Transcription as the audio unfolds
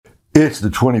It's the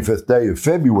 25th day of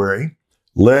February.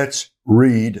 Let's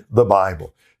read the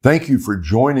Bible. Thank you for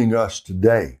joining us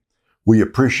today. We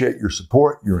appreciate your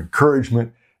support, your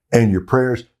encouragement, and your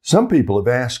prayers. Some people have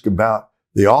asked about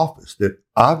the office that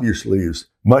obviously is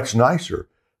much nicer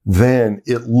than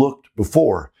it looked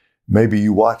before. Maybe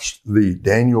you watched the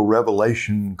Daniel,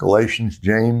 Revelation, Galatians,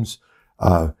 James,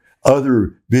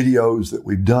 other videos that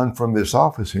we've done from this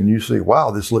office, and you say,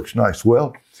 wow, this looks nice.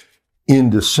 Well, in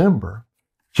December,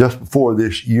 just before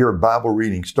this year of Bible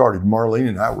reading started, Marlene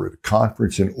and I were at a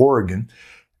conference in Oregon,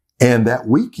 and that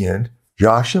weekend,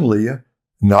 Josh and Leah,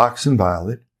 Knox and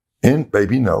Violet, and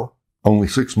baby Noah, only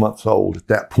 6 months old at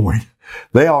that point,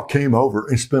 they all came over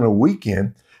and spent a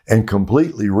weekend and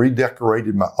completely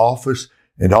redecorated my office,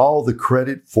 and all the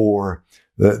credit for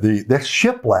the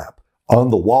shiplap on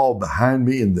the wall behind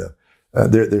me, and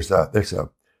there's a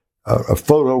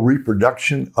photo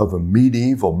reproduction of a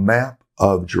medieval map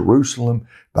of Jerusalem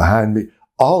behind me.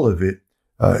 All of it,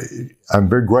 I'm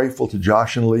very grateful to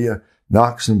Josh and Leah,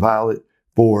 Knox and Violet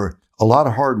for a lot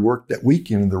of hard work that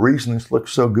weekend. And the reason this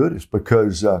looks so good is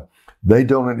because they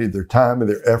donated their time and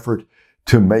their effort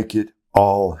to make it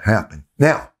all happen.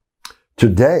 Now,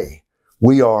 today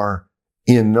we are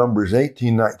in Numbers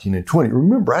 18, 19, and 20.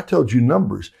 Remember, I told you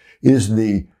Numbers is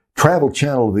the travel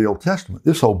channel of the Old Testament.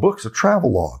 This whole book's a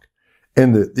travel log.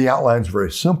 And the outline's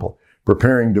very simple.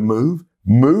 Preparing to move,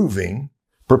 moving,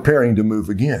 preparing to move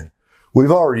again.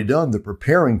 We've already done the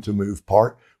preparing to move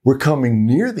part. We're coming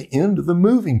near the end of the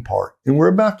moving part, and we're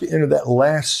about to enter that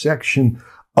last section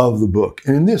of the book.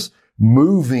 And in this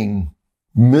moving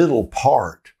middle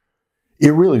part,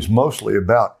 it really is mostly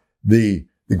about the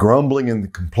grumbling and the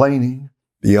complaining,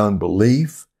 the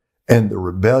unbelief and the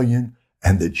rebellion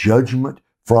and the judgment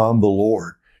from the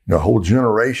Lord. You know, a whole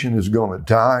generation is going to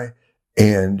die.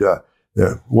 And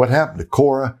what happened to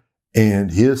Korah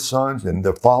and his sons and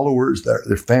the followers,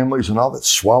 their families and all that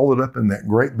swallowed up in that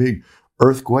great big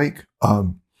earthquake.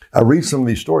 I read some of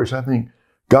these stories. I think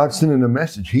God's sending a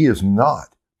message. He is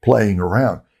not playing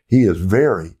around. He is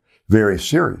very, very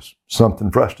serious.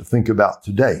 Something for us to think about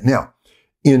today. Now,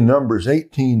 in Numbers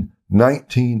 18,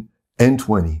 19, and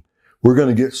 20, we're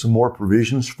going to get some more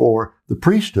provisions for the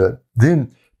priesthood.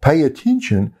 Then pay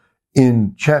attention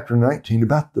in chapter 19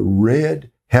 about the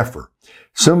red heifer.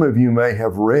 Some of you may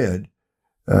have read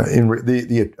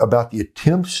about the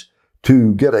attempts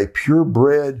to get a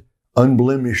purebred,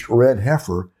 unblemished red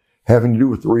heifer having to do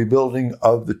with the rebuilding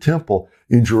of the temple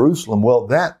in Jerusalem. Well,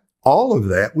 all of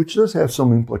that, which does have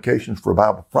some implications for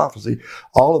Bible prophecy,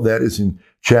 all of that is in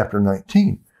chapter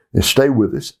 19. And stay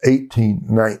with us, 18,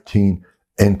 19,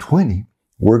 and 20.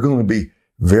 We're going to be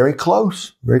very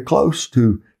close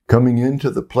to coming into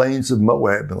the plains of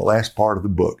Moab in the last part of the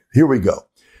book. Here we go.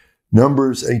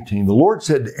 Numbers 18. The Lord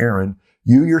said to Aaron,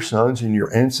 you, your sons, and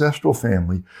your ancestral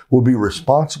family will be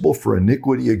responsible for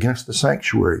iniquity against the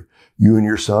sanctuary. You and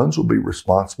your sons will be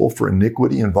responsible for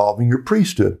iniquity involving your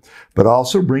priesthood, but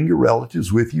also bring your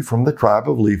relatives with you from the tribe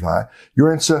of Levi,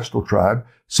 your ancestral tribe,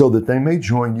 so that they may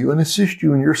join you and assist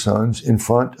you and your sons in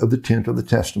front of the tent of the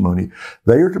testimony.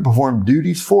 They are to perform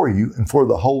duties for you and for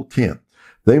the whole tent.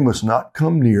 They must not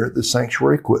come near the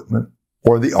sanctuary equipment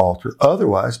or the altar.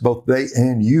 Otherwise, both they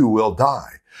and you will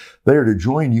die. They are to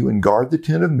join you and guard the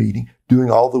tent of meeting, doing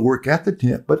all the work at the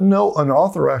tent, but no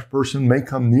unauthorized person may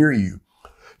come near you.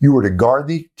 You are to guard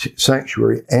the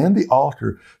sanctuary and the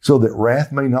altar so that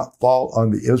wrath may not fall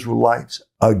on the Israelites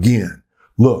again.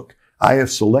 Look, I have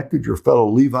selected your fellow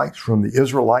Levites from the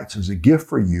Israelites as a gift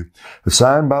for you,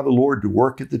 assigned by the Lord to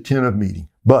work at the tent of meeting.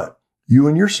 But you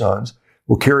and your sons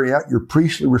will carry out your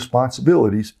priestly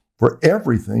responsibilities for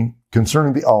everything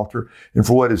concerning the altar and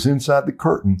for what is inside the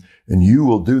curtain, and you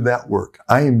will do that work.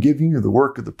 I am giving you the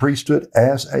work of the priesthood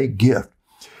as a gift.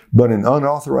 But an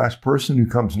unauthorized person who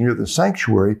comes near the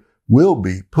sanctuary will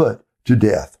be put to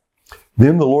death.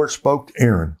 Then the Lord spoke to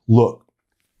Aaron, look,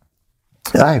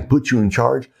 I have put you in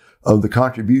charge of the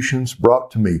contributions brought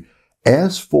to me.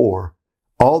 As for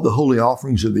all the holy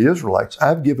offerings of the Israelites,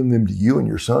 I've given them to you and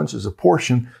your sons as a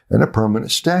portion and a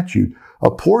permanent statute. A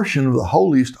portion of the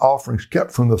holiest offerings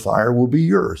kept from the fire will be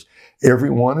yours. Every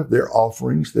one of their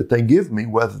offerings that they give me,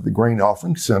 whether the grain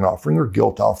offering, sin offering, or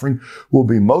guilt offering, will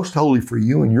be most holy for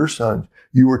you and your sons.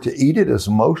 You are to eat it as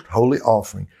a most holy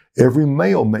offering. Every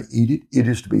male may eat it. It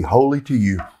is to be holy to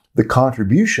you. The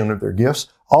contribution of their gifts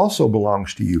also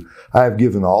belongs to you. I have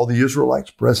given all the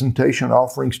Israelites presentation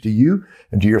offerings to you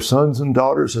and to your sons and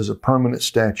daughters as a permanent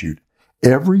statute.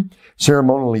 Every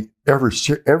ceremonially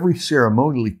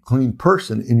clean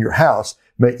person in your house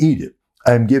may eat it.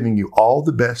 I am giving you all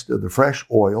the best of the fresh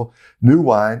oil, new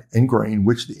wine, and grain,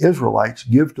 which the Israelites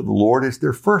give to the Lord as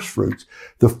their first fruits.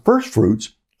 The first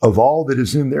fruits of all that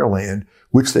is in their land,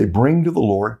 which they bring to the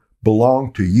Lord,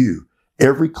 belong to you.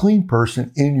 Every clean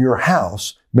person in your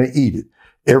house may eat it.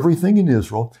 Everything in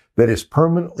Israel that is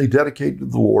permanently dedicated to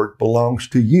the Lord belongs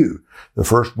to you. The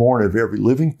firstborn of every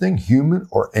living thing, human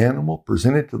or animal,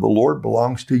 presented to the Lord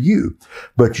belongs to you.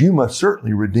 But you must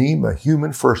certainly redeem a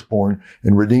human firstborn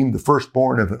and redeem the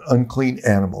firstborn of an unclean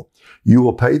animal. You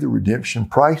will pay the redemption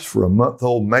price for a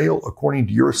month-old male according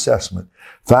to your assessment,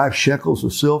 5 shekels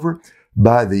of silver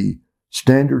by the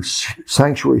standard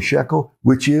sanctuary shekel,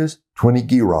 which is 20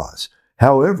 gerahs.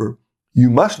 However, you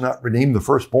must not redeem the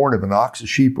firstborn of an ox, a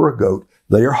sheep, or a goat.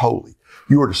 They are holy.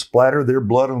 You are to splatter their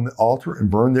blood on the altar and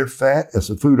burn their fat as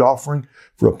a food offering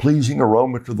for a pleasing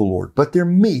aroma to the Lord. But their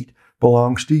meat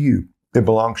belongs to you. It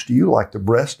belongs to you like the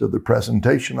breast of the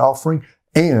presentation offering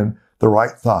and the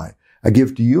right thigh. I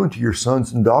give to you and to your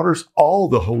sons and daughters all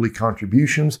the holy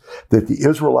contributions that the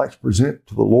Israelites present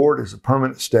to the Lord as a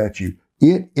permanent statute.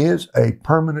 It is a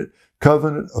permanent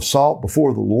covenant of salt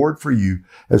before the Lord for you,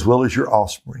 as well as your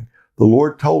offspring. The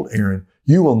Lord told Aaron,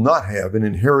 you will not have an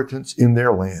inheritance in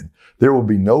their land. There will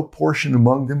be no portion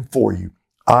among them for you.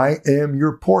 I am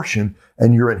your portion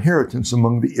and your inheritance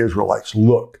among the Israelites.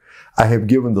 Look, I have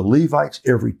given the Levites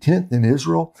every tenth in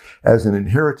Israel as an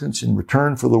inheritance in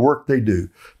return for the work they do,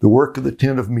 the work of the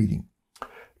tent of meeting.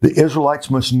 The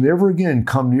Israelites must never again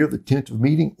come near the tent of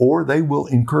meeting, or they will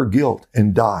incur guilt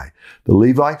and die. The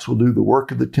Levites will do the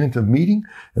work of the tent of meeting,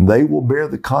 and they will bear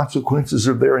the consequences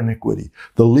of their iniquity.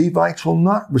 The Levites will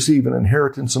not receive an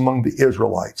inheritance among the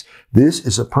Israelites. This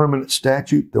is a permanent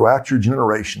statute throughout your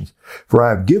generations. For I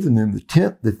have given them the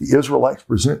tenth that the Israelites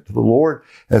present to the Lord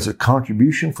as a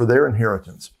contribution for their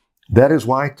inheritance. That is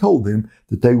why I told them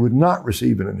that they would not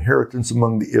receive an inheritance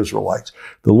among the Israelites.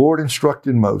 The Lord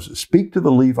instructed Moses, speak to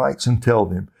the Levites and tell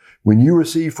them, when you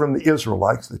receive from the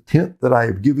Israelites the tenth that I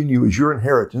have given you as your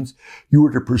inheritance, you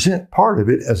are to present part of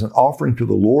it as an offering to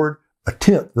the Lord, a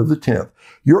tenth of the tenth.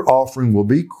 Your offering will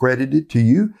be credited to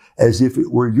you as if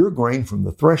it were your grain from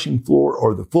the threshing floor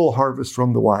or the full harvest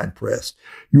from the winepress.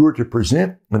 You are to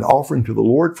present an offering to the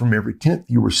Lord from every tenth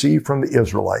you receive from the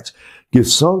Israelites. Give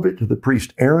some of it to the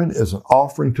priest Aaron as an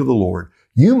offering to the Lord.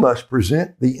 You must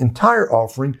present the entire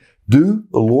offering due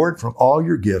the Lord from all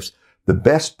your gifts. The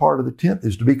best part of the tenth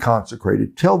is to be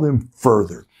consecrated. Tell them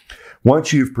further.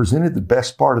 Once you've presented the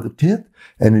best part of the tenth,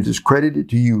 and it is credited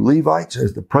to you Levites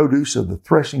as the produce of the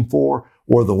threshing floor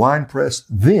or the winepress,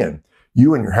 then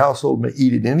you and your household may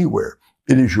eat it anywhere.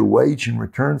 It is your wage in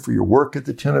return for your work at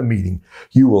the tent of meeting.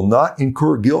 You will not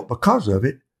incur guilt because of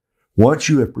it once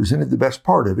you have presented the best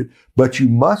part of it, but you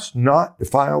must not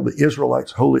defile the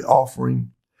Israelites' holy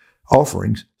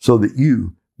offerings so that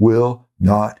you will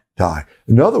not die.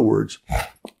 In other words,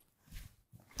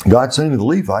 God's saying to the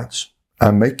Levites,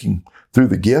 I'm making through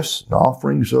the gifts and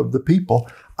offerings of the people,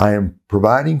 I am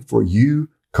providing for you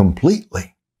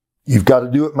completely. You've got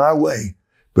to do it my way.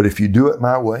 But if you do it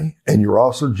my way and you're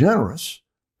also generous,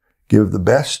 give the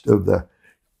best of the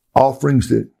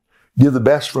offerings give the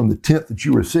best from the tenth that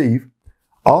you receive,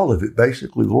 all of it,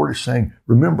 basically, the Lord is saying,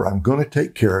 remember, I'm going to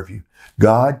take care of you.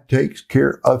 God takes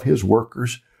care of his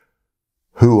workers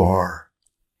who are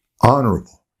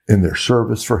honorable in their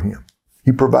service for him.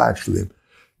 He provides for them.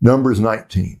 Numbers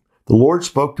 19. The Lord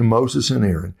spoke to Moses and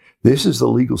Aaron. This is the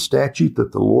legal statute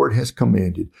that the Lord has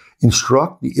commanded.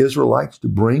 Instruct the Israelites to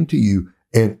bring to you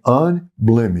an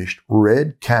unblemished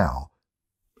red cow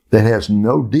that has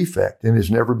no defect and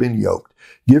has never been yoked.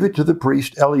 Give it to the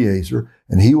priest Eleazar,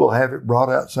 and he will have it brought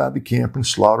outside the camp and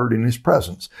slaughtered in his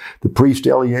presence. The priest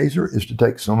Eleazar is to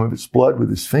take some of its blood with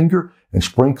his finger and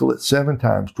sprinkle it 7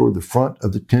 times toward the front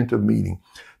of the tent of meeting.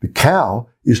 The cow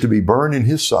is to be burned in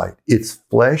his sight. Its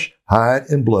flesh, hide,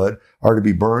 and blood are to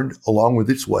be burned along with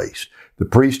its waste. The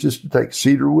priest is to take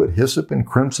cedar wood, hyssop, and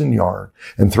crimson yarn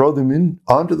and throw them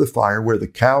onto the fire where the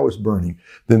cow is burning.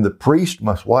 Then the priest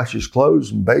must wash his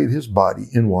clothes and bathe his body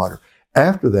in water.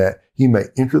 After that, he may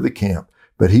enter the camp,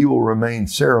 but he will remain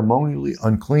ceremonially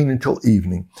unclean until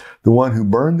evening. The one who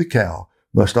burned the cow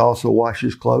must also wash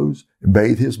his clothes and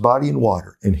bathe his body in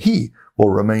water, and he will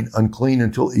remain unclean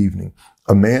until evening.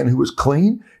 A man who is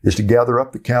clean is to gather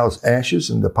up the cow's ashes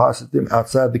and deposit them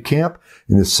outside the camp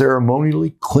in a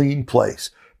ceremonially clean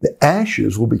place. The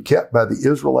ashes will be kept by the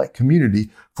Israelite community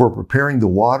for preparing the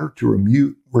water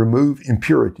to remove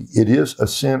impurity. It is a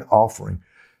sin offering.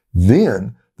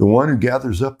 Then the one who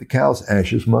gathers up the cow's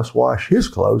ashes must wash his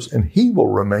clothes, and he will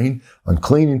remain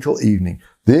unclean until evening.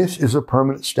 This is a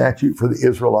permanent statute for the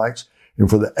Israelites and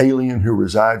for the alien who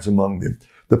resides among them.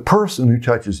 The person who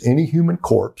touches any human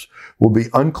corpse will be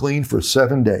unclean for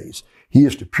 7 days. He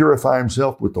is to purify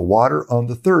himself with the water on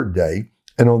the 3rd day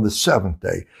and on the 7th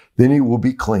day. Then he will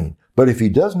be clean. But if he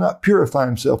does not purify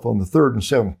himself on the 3rd and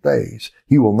 7th days,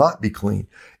 he will not be clean.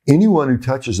 Anyone who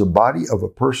touches the body of a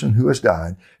person who has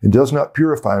died and does not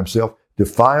purify himself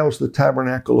defiles the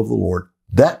tabernacle of the Lord.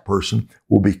 That person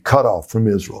will be cut off from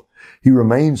Israel. He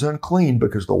remains unclean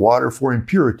because the water for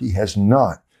impurity has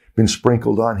not been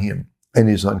sprinkled on him, and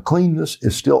his uncleanness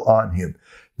is still on him.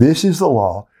 This is the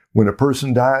law when a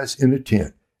person dies in a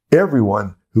tent.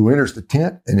 Everyone who enters the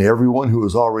tent and everyone who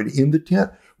is already in the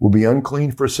tent will be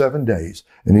unclean for 7 days,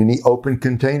 and any open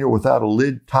container without a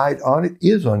lid tied on it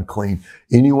is unclean.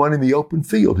 Anyone in the open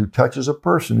field who touches a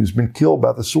person who's been killed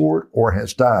by the sword or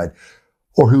has died,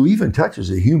 or who even touches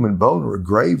a human bone or a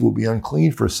grave will be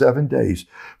unclean for 7 days.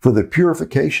 For the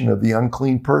purification of the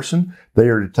unclean person, they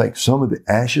are to take some of the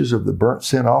ashes of the burnt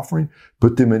sin offering,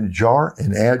 put them in a jar,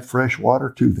 and add fresh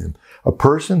water to them. A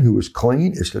person who is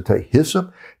clean is to take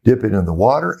hyssop, dip it in the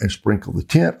water, and sprinkle the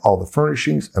tent, all the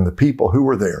furnishings, and the people who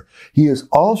were there. He is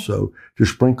also to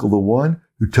sprinkle the one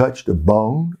who touched a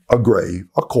bone, a grave,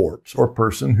 a corpse, or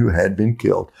person who had been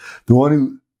killed. The one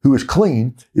who is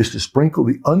clean is to sprinkle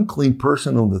the unclean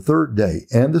person on the 3rd day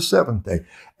and the 7th day.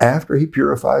 After he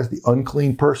purifies the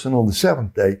unclean person on the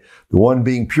 7th day, the one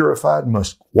being purified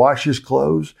must wash his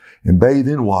clothes and bathe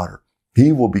in water.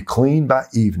 He will be clean by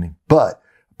evening. But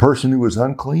a person who is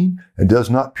unclean and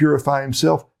does not purify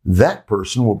himself, that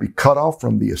person will be cut off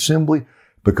from the assembly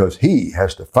because he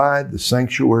has defiled the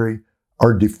sanctuary,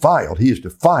 he has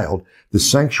defiled the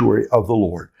sanctuary of the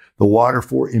Lord. The water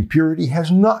for impurity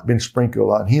has not been sprinkled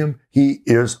on him. He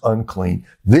is unclean.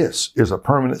 This is a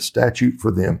permanent statute for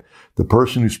them. The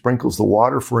person who sprinkles the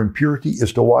water for impurity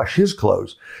is to wash his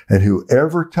clothes, and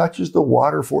whoever touches the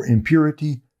water for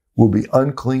impurity will be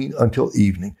unclean until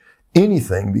evening.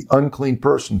 Anything the unclean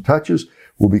person touches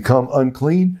will become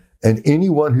unclean, and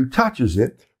anyone who touches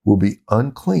it will be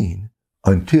unclean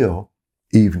until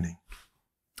evening.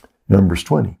 Numbers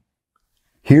 20.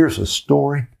 Here's a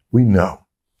story we know.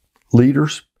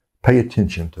 Leaders, pay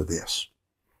attention to this.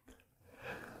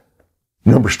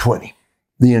 Numbers 20.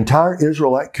 The entire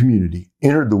Israelite community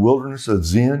entered the wilderness of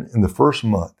Zin in the 1st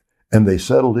month, and they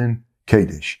settled in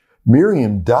Kadesh.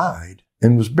 Miriam died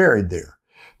and was buried there.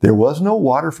 There was no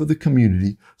water for the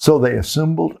community, so they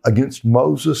assembled against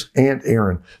Moses and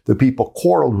Aaron. The people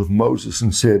quarreled with Moses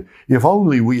and said, "If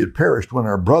only we had perished when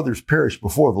our brothers perished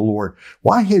before the Lord.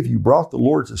 Why have you brought the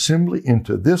Lord's assembly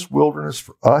into this wilderness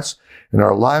for us and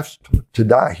our lives to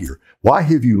die here? Why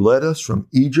have you led us from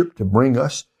Egypt to bring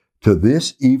us to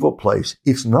this evil place?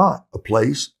 It's not a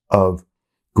place of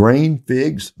grain,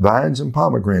 figs, vines, and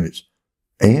pomegranates,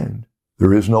 and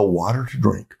there is no water to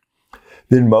drink."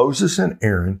 Then Moses and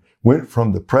Aaron went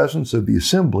from the presence of the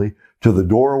assembly to the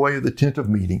doorway of the tent of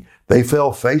meeting. They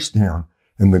fell face down,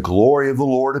 and the glory of the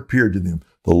Lord appeared to them.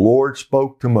 The Lord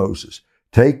spoke to Moses,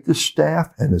 "Take the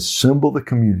staff and assemble the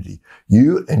community.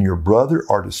 You and your brother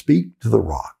are to speak to the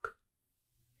rock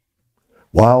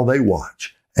while they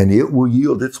watch, and it will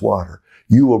yield its water.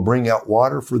 You will bring out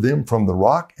water for them from the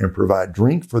rock and provide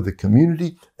drink for the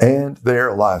community and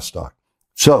their livestock."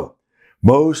 So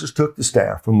Moses took the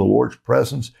staff from the Lord's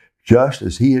presence just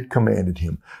as he had commanded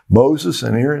him. Moses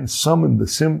and Aaron summoned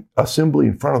the assembly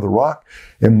in front of the rock,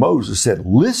 and Moses said,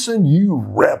 "Listen, you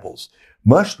rebels,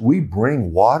 must we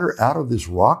bring water out of this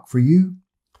rock for you?"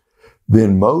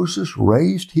 Then Moses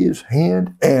raised his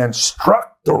hand and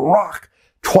struck the rock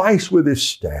twice with his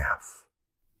staff,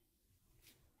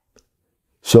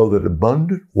 so that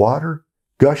abundant water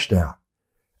gushed out,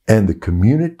 and the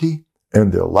community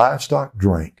and their livestock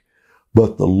drank.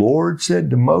 But the Lord said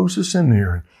to Moses and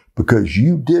Aaron, "Because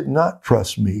you did not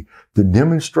trust me to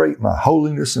demonstrate my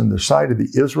holiness in the sight of the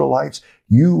Israelites,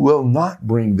 you will not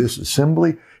bring this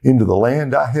assembly into the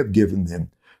land I have given them.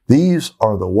 These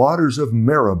are the waters of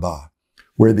Meribah,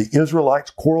 where the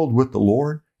Israelites quarreled with the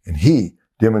Lord, and he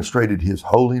demonstrated his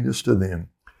holiness to them."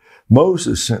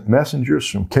 Moses sent messengers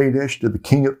from Kadesh to the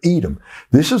king of Edom.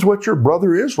 "This is what your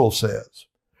brother Israel says.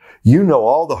 You know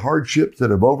all the hardships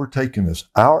that have overtaken us.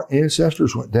 Our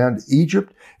ancestors went down to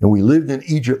Egypt, and we lived in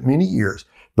Egypt many years.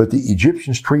 But the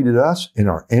Egyptians treated us and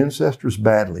our ancestors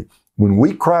badly. When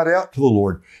we cried out to the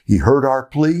Lord, he heard our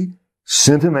plea,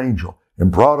 sent an angel, and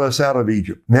brought us out of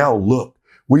Egypt. Now look,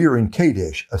 we are in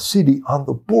Kadesh, a city on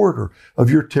the border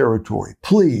of your territory.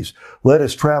 Please let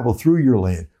us travel through your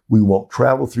land. We won't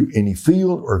travel through any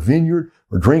field or vineyard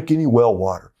or drink any well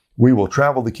water. We will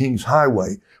travel the king's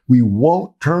highway. We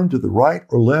won't turn to the right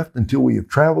or left until we have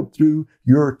traveled through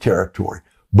your territory."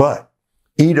 But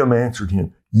Edom answered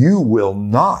him, "You will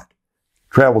not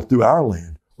travel through our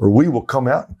land, or we will come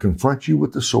out and confront you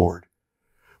with the sword.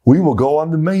 We will go on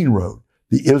the main road.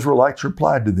 The Israelites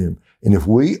replied to them, and if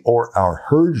we or our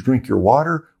herds drink your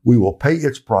water, we will pay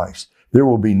its price. There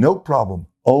will be no problem.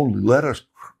 Only let us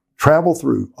travel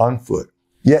through on foot.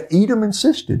 Yet Edom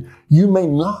insisted, you may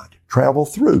not travel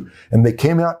through. And they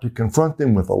came out to confront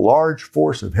them with a large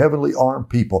force of heavily armed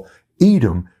people.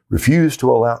 Edom refused to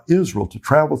allow Israel to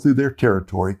travel through their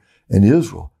territory, and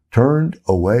Israel turned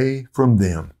away from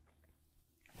them.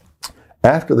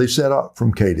 After they set out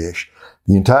from Kadesh,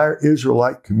 the entire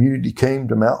Israelite community came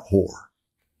to Mount Hor.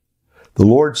 The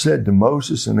Lord said to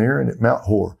Moses and Aaron at Mount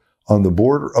Hor, on the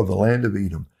border of the land of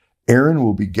Edom, Aaron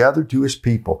will be gathered to his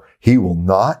people. He will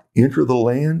not enter the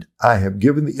land I have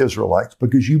given the Israelites,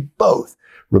 because you both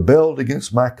rebelled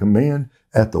against my command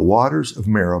at the waters of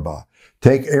Meribah.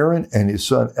 Take Aaron and his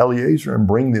son Eleazar and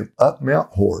bring them up Mount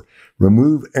Hor.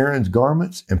 Remove Aaron's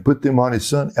garments and put them on his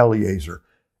son Eleazar.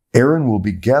 Aaron will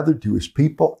be gathered to his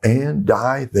people and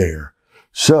die there.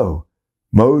 So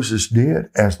Moses did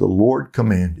as the Lord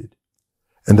commanded.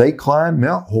 And they climbed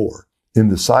Mount Hor in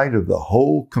the sight of the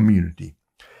whole community.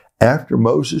 After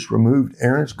Moses removed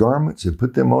Aaron's garments and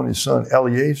put them on his son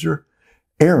Eleazar,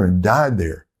 Aaron died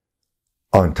there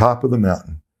on top of the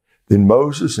mountain. Then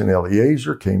Moses and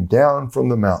Eleazar came down from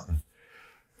the mountain.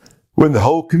 When the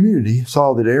whole community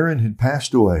saw that Aaron had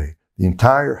passed away, the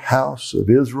entire house of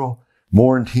Israel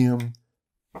mourned him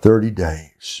 30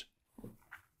 days.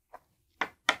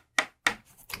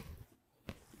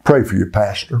 Pray for your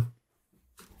pastor.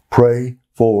 Pray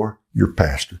for your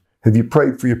pastor. Have you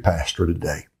prayed for your pastor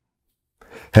today?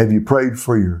 Have you prayed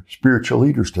for your spiritual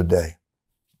leaders today?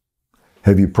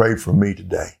 Have you prayed for me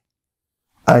today?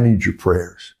 I need your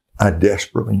prayers. I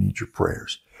desperately need your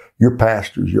prayers. Your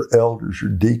pastors, your elders,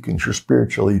 your deacons, your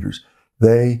spiritual leaders,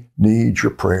 they need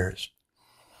your prayers.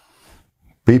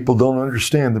 People don't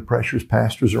understand the pressures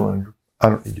pastors are under. I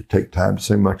don't need to take time to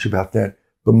say much about that.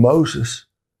 But Moses,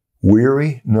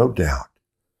 weary, no doubt,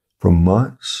 from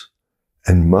months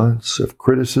and months of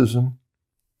criticism,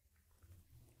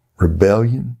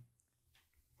 rebellion,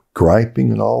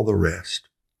 griping, and all the rest.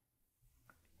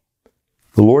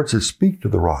 The Lord said, speak to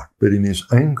the rock, but in his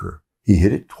anger, he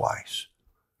hit it twice.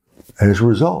 As a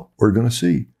result, we're going to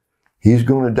see he's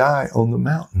going to die on the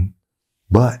mountain,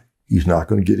 but he's not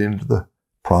going to get into the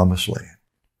promised land.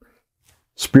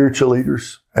 Spiritual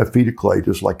leaders have feet of clay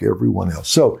just like everyone else.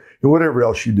 So, whatever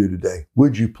else you do today,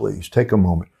 would you please take a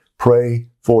moment, pray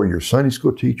for your Sunday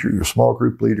school teacher, your small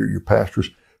group leader, your pastors.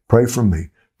 Pray for me.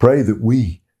 Pray that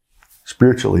we,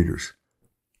 spiritual leaders,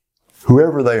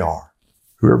 whoever they are,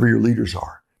 whoever your leaders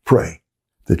are, pray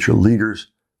that your leaders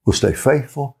will stay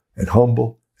faithful and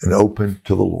humble and open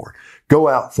to the Lord. Go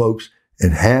out, folks,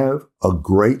 and have a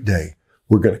great day.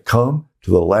 We're going to come to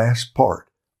the last part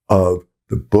of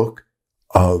the book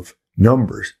of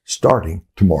Numbers starting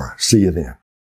tomorrow. See you then.